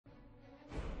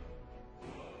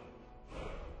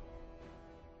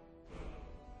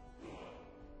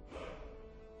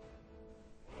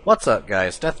What's up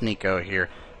guys, DeathNico here,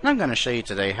 and I'm going to show you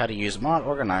today how to use Mod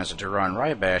Organizer to run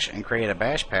WryeBash and create a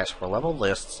bash patch for level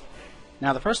lists.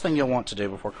 Now the first thing you'll want to do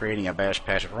before creating a bash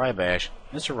patch of WryeBash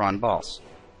is to run boss.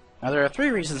 Now there are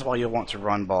three reasons why you'll want to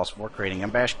run boss before creating a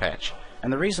bash patch,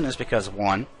 and the reason is because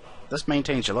 1. This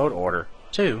maintains your load order,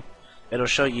 2. It'll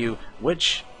show you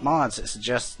which mods it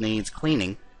suggests needs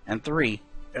cleaning, and 3.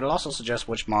 It'll also suggest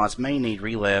which mods may need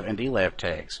relev and delev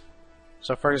tags.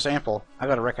 So for example, I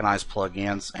got to recognize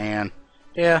plugins, and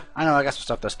yeah, I know I got some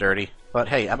stuff that's dirty, but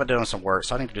hey, I've been doing some work,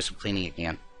 so I need to do some cleaning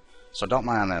again. So don't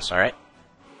mind this, alright?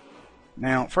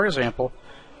 Now, for example,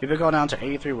 if you go down to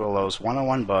 83 Willows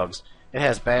 101 bugs, it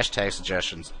has bash tag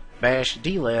suggestions, bash,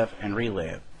 delev, and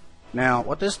relev. Now,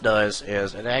 what this does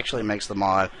is it actually makes the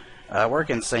mod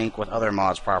work in sync with other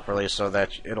mods properly so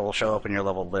that it'll show up in your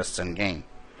level lists in game.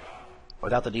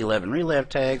 Without the delev and relev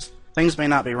tags, things may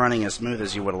not be running as smooth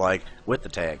as you would like with the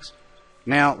tags.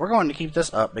 Now, we're going to keep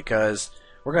this up because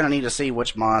we're going to need to see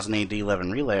which mods need delev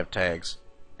and relev tags.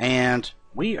 And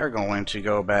we are going to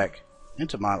go back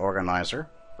into Mod Organizer.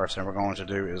 First thing we're going to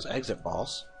do is exit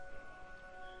boss.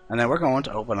 And then we're going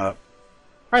to open up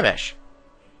WryeBash.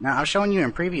 Now, I've shown you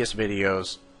in previous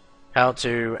videos how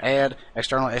to add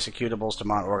external executables to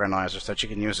Mod Organizer so that you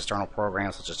can use external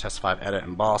programs such as Test5 Edit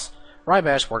and Boss.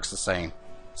 WryeBash works the same.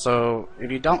 So,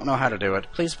 if you don't know how to do it,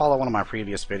 please follow one of my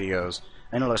previous videos,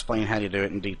 and it'll explain how to do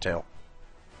it in detail.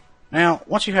 Now,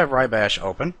 once you have WryeBash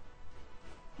open,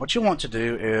 what you want to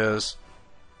do is,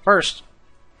 first,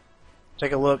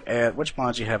 take a look at which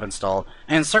mods you have installed,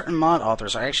 and certain mod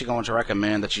authors are actually going to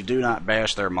recommend that you do not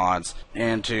bash their mods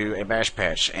into a bash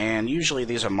patch, and usually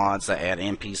these are mods that add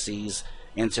NPCs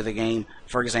into the game.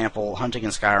 For example, Hunting in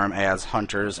Skyrim adds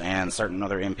hunters and certain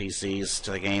other NPCs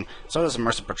to the game. So does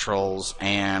Immersive Patrols,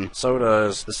 and so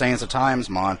does the Sands of Times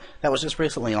mod that was just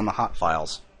recently on the hot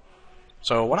files.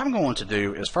 So what I'm going to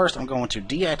do is first I'm going to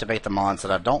deactivate the mods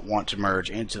that I don't want to merge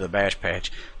into the bash patch.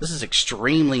 This is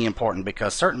extremely important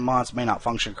because certain mods may not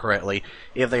function correctly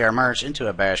if they are merged into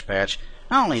a bash patch.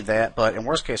 Not only that, but in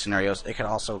worst case scenarios it can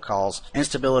also cause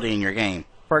instability in your game.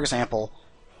 For example,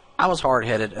 I was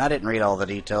hard-headed and I didn't read all the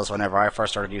details whenever I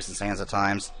first started using Sands of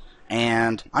Times,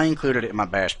 and I included it in my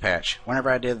bash patch. Whenever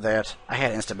I did that, I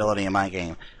had instability in my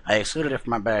game. I excluded it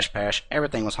from my bash patch,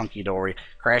 everything was hunky-dory,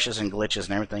 crashes and glitches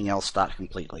and everything else stopped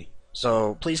completely.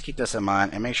 So please keep this in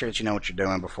mind and make sure that you know what you're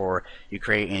doing before you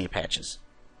create any patches.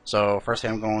 So first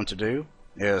thing I'm going to do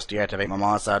is deactivate my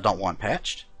mods that I don't want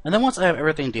patched. And then once I have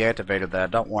everything deactivated that I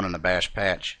don't want in the bash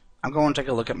patch, I'm going to take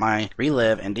a look at my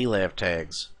relev and delev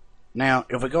tags. Now,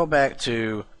 if we go back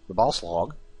to the boss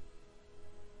log,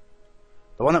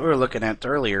 the one that we were looking at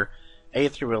earlier,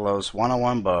 83 Willows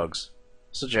 101 bugs,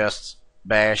 suggests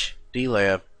bash,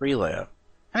 delev, relev.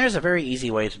 And there's a very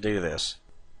easy way to do this.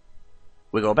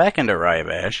 We go back into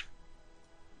WryeBash,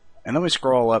 and then we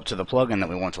scroll up to the plugin that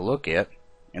we want to look at,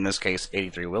 in this case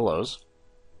 83 Willows.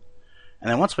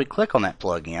 And then once we click on that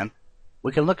plugin,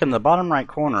 we can look in the bottom right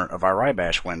corner of our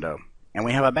WryeBash window, and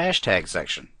we have a bash tag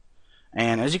section.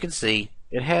 And as you can see,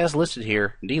 it has listed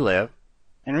here delev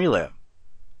and relev.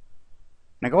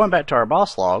 Now going back to our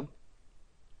boss log,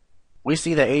 we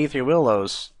see that 83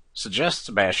 Willows suggests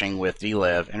bashing with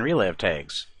delev and relev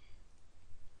tags.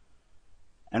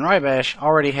 And WryeBash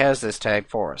already has this tag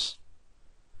for us.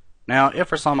 Now if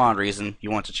for some odd reason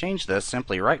you want to change this,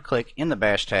 simply right click in the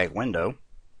bash tag window,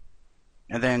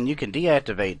 and then you can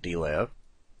deactivate delev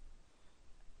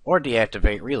or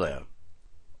deactivate relev,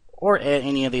 or add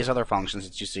any of these other functions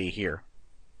that you see here.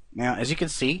 Now, as you can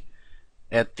see,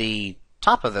 at the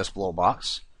top of this blow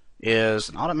box is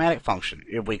an automatic function.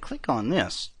 If we click on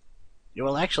this, it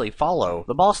will actually follow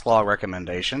the boss log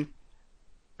recommendation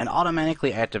and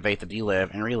automatically activate the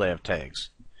delev and relev tags.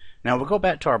 Now, we'll go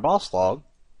back to our boss log,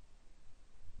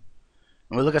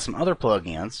 and we look at some other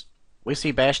plugins. We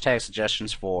see bash tag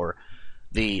suggestions for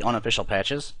the unofficial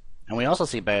patches, and we also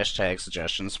see bash tag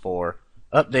suggestions for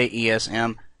Update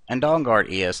ESM and DawnGuard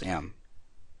ESM.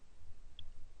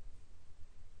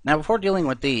 Now before dealing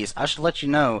with these, I should let you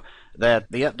know that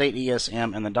the Update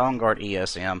ESM and the DawnGuard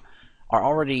ESM are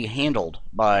already handled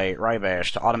by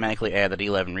WryeBash to automatically add the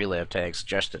delev and relev tags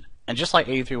suggested. And just like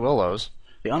 83 Willows,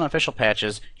 the unofficial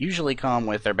patches usually come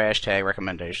with their bash tag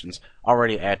recommendations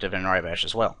already active in WryeBash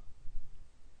as well.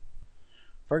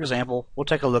 For example, we'll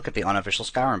take a look at the unofficial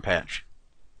Skyrim patch.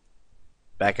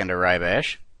 Back into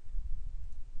WryeBash,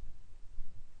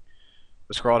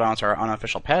 we scroll down to our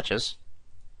unofficial patches,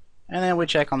 and then we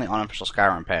check on the unofficial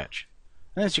Skyrim patch.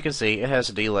 And as you can see, it has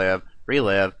a delev,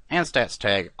 relev, and stats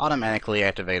tag automatically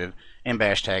activated in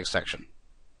bash tag section.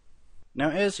 Now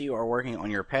as you are working on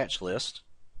your patch list,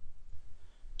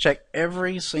 check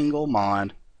every single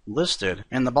mod listed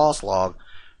in the boss log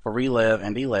for relive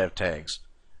and delive tags,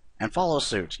 and follow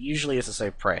suit. Usually it's a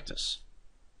safe practice.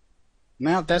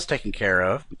 Now that that's taken care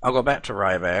of, I'll go back to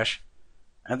WryeBash,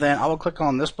 and then I will click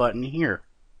on this button here,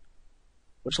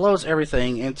 which loads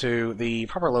everything into the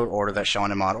proper load order that's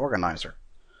shown in Mod Organizer.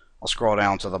 I'll scroll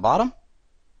down to the bottom,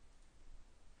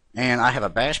 and I have a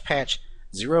bash patch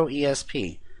 0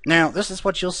 ESP. Now this is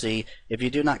what you'll see if you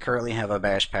do not currently have a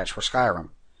bash patch for Skyrim.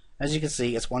 As you can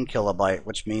see, it's 1 kilobyte,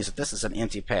 which means that this is an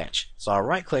empty patch. So I'll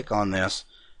right click on this,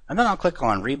 and then I'll click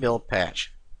on Rebuild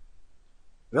Patch.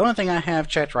 The only thing I have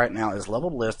checked right now is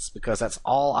leveled lists, because that's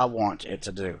all I want it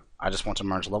to do. I just want to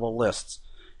merge leveled lists.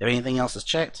 If anything else is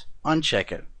checked,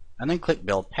 uncheck it, and then click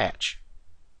Build Patch.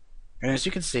 And as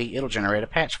you can see, it'll generate a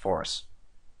patch for us.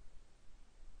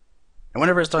 And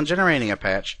whenever it's done generating a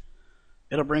patch,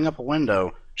 it'll bring up a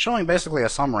window showing basically a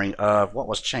summary of what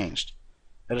was changed.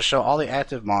 It'll show all the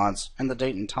active mods and the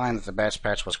date and time that the bash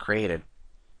patch was created.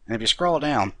 And if you scroll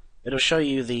down, it'll show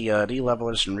you the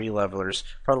de-levelers and re-levelers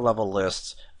for the level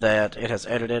lists that it has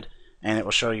edited, and it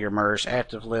will show your merged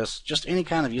active lists, just any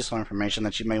kind of useful information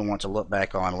that you may want to look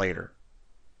back on later.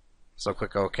 So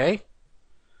click OK,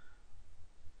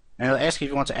 and it'll ask you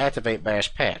if you want to activate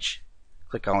bash patch.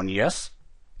 Click on Yes.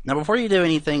 Now before you do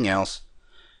anything else,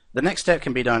 the next step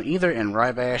can be done either in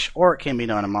WryeBash or it can be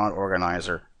done in Mod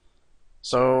Organizer.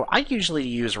 So I usually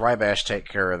use WryeBash to take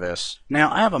care of this.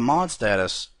 Now I have a mod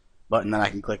status button that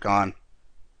I can click on,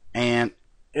 and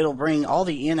it'll bring all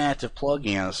the inactive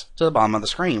plugins to the bottom of the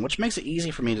screen, which makes it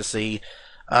easy for me to see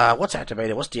what's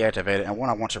activated, what's deactivated, and what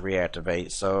I want to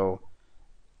reactivate. So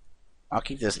I'll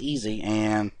keep this easy,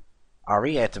 and I'll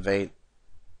reactivate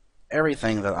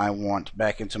everything that I want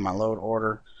back into my load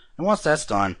order. And once that's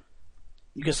done,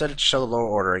 you can set it to show the load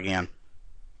order again,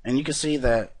 and you can see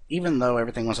that even though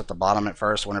everything was at the bottom at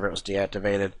first whenever it was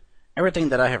deactivated, everything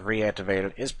that I have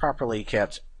reactivated is properly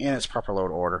kept in its proper load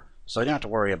order, so you don't have to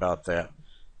worry about that.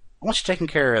 Once you've taken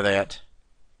care of that,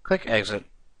 click Exit,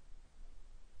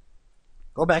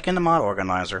 go back into Mod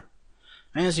Organizer,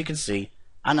 and as you can see,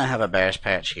 I now have a bash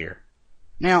patch here.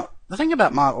 Now, the thing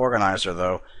about Mod Organizer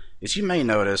though, is you may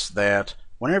notice that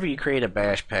whenever you create a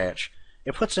bash patch,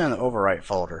 it puts it in the overwrite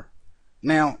folder.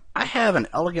 Now, I have an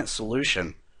elegant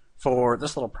solution for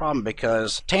this little problem,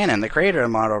 because Tannen, the creator of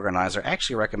Mod Organizer,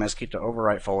 actually recommends keep the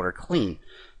overwrite folder clean.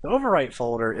 The overwrite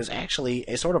folder is actually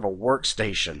a sort of a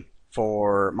workstation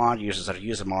for mod users that are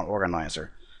using Mod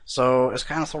Organizer. So it's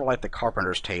kind of sort of like the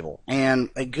carpenter's table. And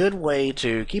a good way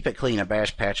to keep it clean of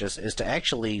bash patches is to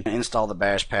actually install the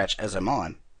bash patch as a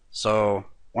mod. So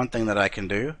one thing that I can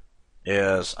do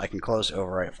is I can close the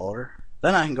overwrite folder.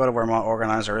 Then I can go to where Mod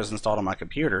Organizer is installed on my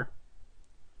computer.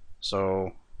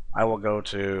 So I will go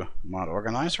to Mod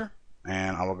Organizer,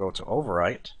 and I will go to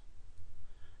Overwrite,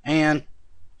 and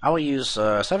I will use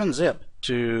 7-zip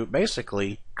to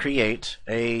basically create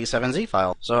a 7z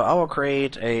file. So I will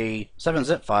create a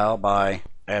 7-zip file by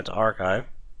Add to Archive,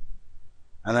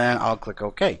 and then I'll click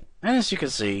OK. And as you can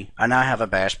see, I now have a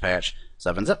bash patch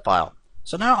 7-zip file.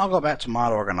 So now I'll go back to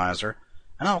Mod Organizer,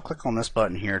 and I'll click on this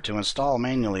button here to install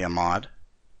manually a mod.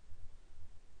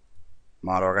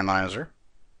 Mod Organizer,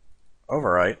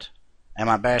 Overwrite, and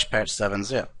my bash patch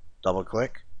 7-zip. Double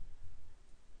click,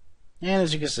 and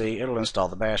as you can see, it'll install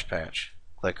the bash patch.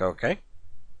 Click OK.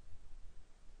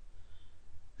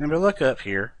 And if we look up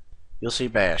here, you'll see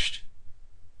bashed.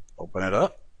 Open it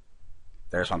up.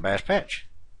 There's my bash patch.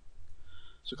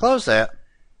 So close that.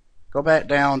 Go back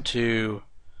down to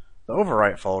the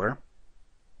overwrite folder.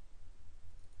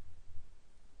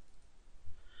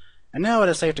 And now it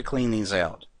is safe to clean these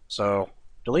out. So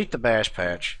delete the bash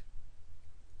patch.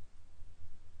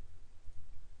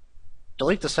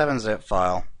 Delete the 7-zip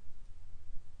file,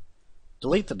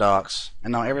 delete the docs,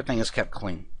 and now everything is kept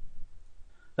clean.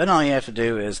 Then all you have to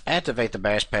do is activate the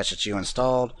bash patch that you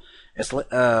installed. It's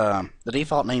the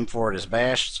default name for it is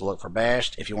bash, so look for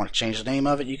bashed. If you want to change the name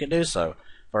of it, you can do so.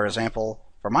 For example,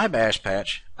 for my bash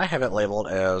patch, I have it labeled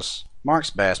as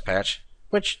Mark's Bash Patch,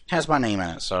 which has my name in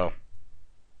it, so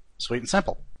sweet and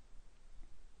simple.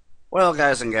 Well,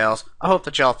 guys and gals, I hope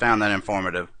that y'all found that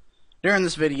informative. During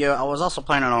this video, I was also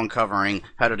planning on covering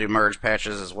how to do merge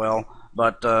patches as well,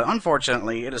 but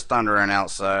unfortunately it is thundering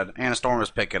outside and a storm is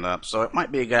picking up, so it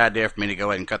might be a good idea for me to go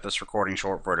ahead and cut this recording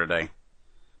short for today.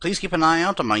 Please keep an eye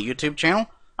out on my YouTube channel.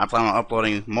 I plan on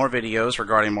uploading more videos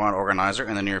regarding Mod Organizer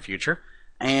in the near future,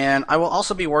 and I will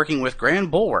also be working with Grand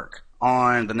Bulwark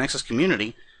on the Nexus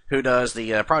community, who does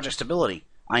the Project Stability.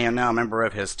 I am now a member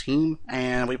of his team,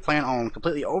 and we plan on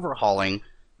completely overhauling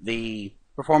the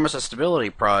performance and stability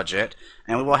project,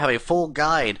 and we will have a full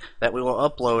guide that we will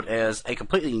upload as a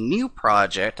completely new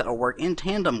project that will work in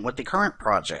tandem with the current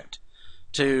project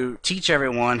to teach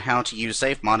everyone how to use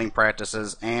safe modding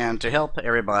practices and to help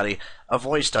everybody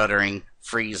avoid stuttering,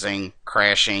 freezing,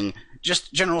 crashing,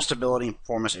 just general stability and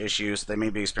performance issues they may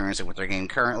be experiencing with their game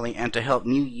currently, and to help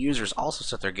new users also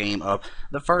set their game up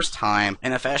the first time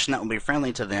in a fashion that will be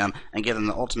friendly to them and give them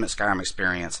the ultimate Skyrim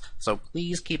experience. So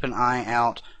please keep an eye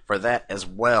out for that as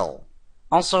well.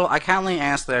 Also, I kindly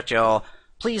ask that y'all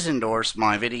please endorse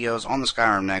my videos on the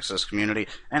Skyrim Nexus community,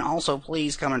 and also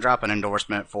please come and drop an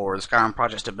endorsement for the Skyrim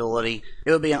Project Stability.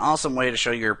 It would be an awesome way to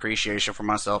show your appreciation for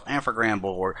myself and for Grand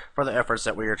Bulwark for the efforts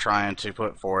that we are trying to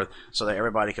put forth so that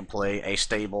everybody can play a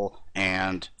stable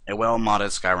and a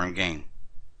well-modded Skyrim game.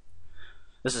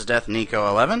 This is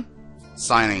DeathNico11,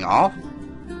 signing off.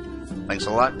 Thanks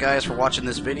a lot, guys, for watching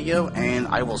this video, and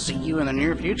I will see you in the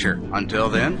near future. Until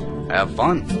then, have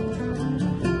fun.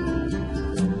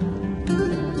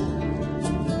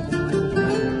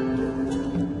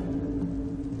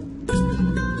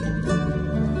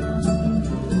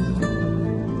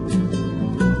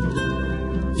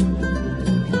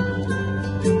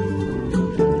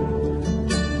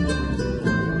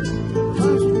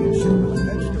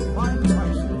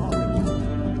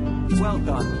 Well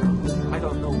done. I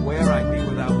don't know where I'd be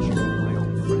without you.